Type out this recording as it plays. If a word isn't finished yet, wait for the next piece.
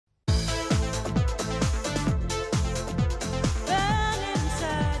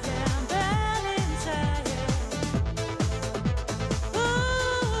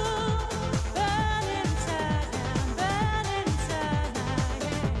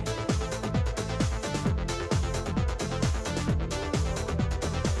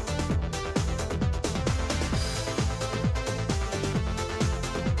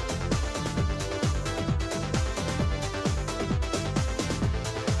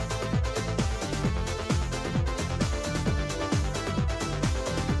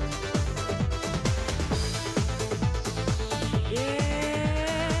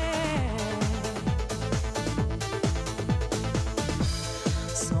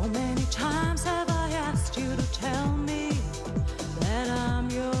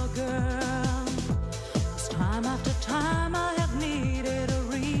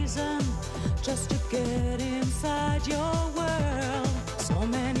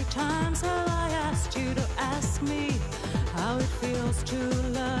close to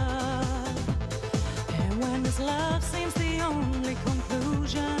love. And when this love seems the only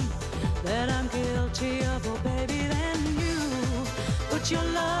conclusion that I'm guilty of, oh baby, then you put your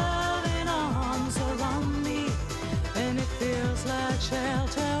loving arms around me, and it feels like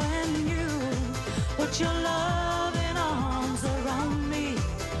shelter when you put your loving arms around me,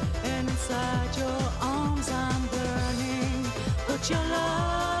 and inside your arms I'm burning. Put your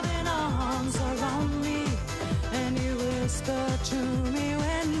loving arms around me, and you whisper to me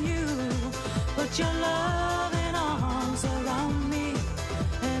when you put your loving arms around me,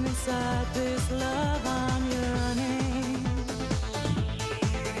 and inside this love I'm yearning.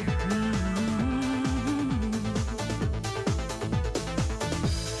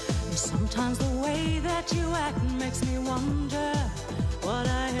 And sometimes the way that you act makes me wonder what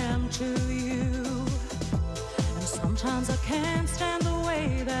I am to you. And sometimes I can't stand the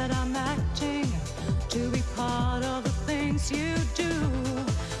way that I'm acting to be part of the things you do.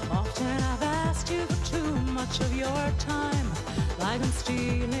 Often I've asked you for too much of your time, like I'm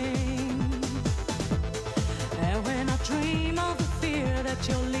stealing. And when I dream of the fear that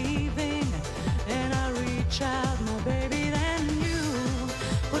you're leaving, and I reach out, my baby, then you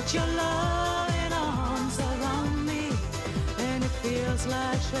put your loving arms around me, and it feels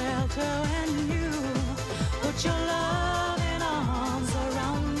like shelter when you put your loving arms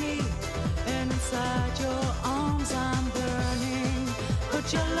around me, and inside your arms I'm burning.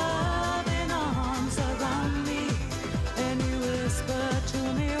 Put your loving arms around me, and you whisper to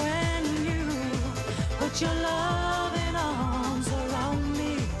me when you put your loving arms around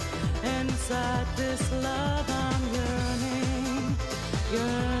me, and inside this love I'm yearning,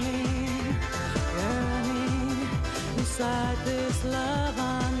 yearning, yearning. Inside this love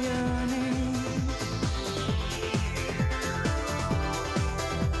I'm yearning.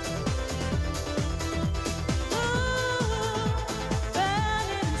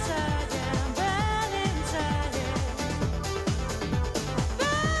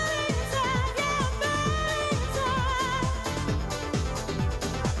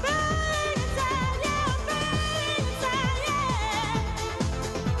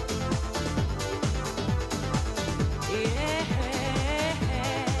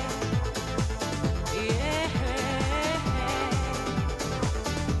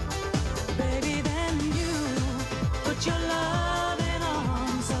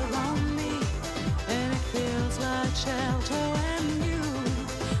 Shelter when you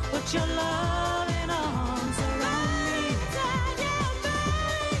put your love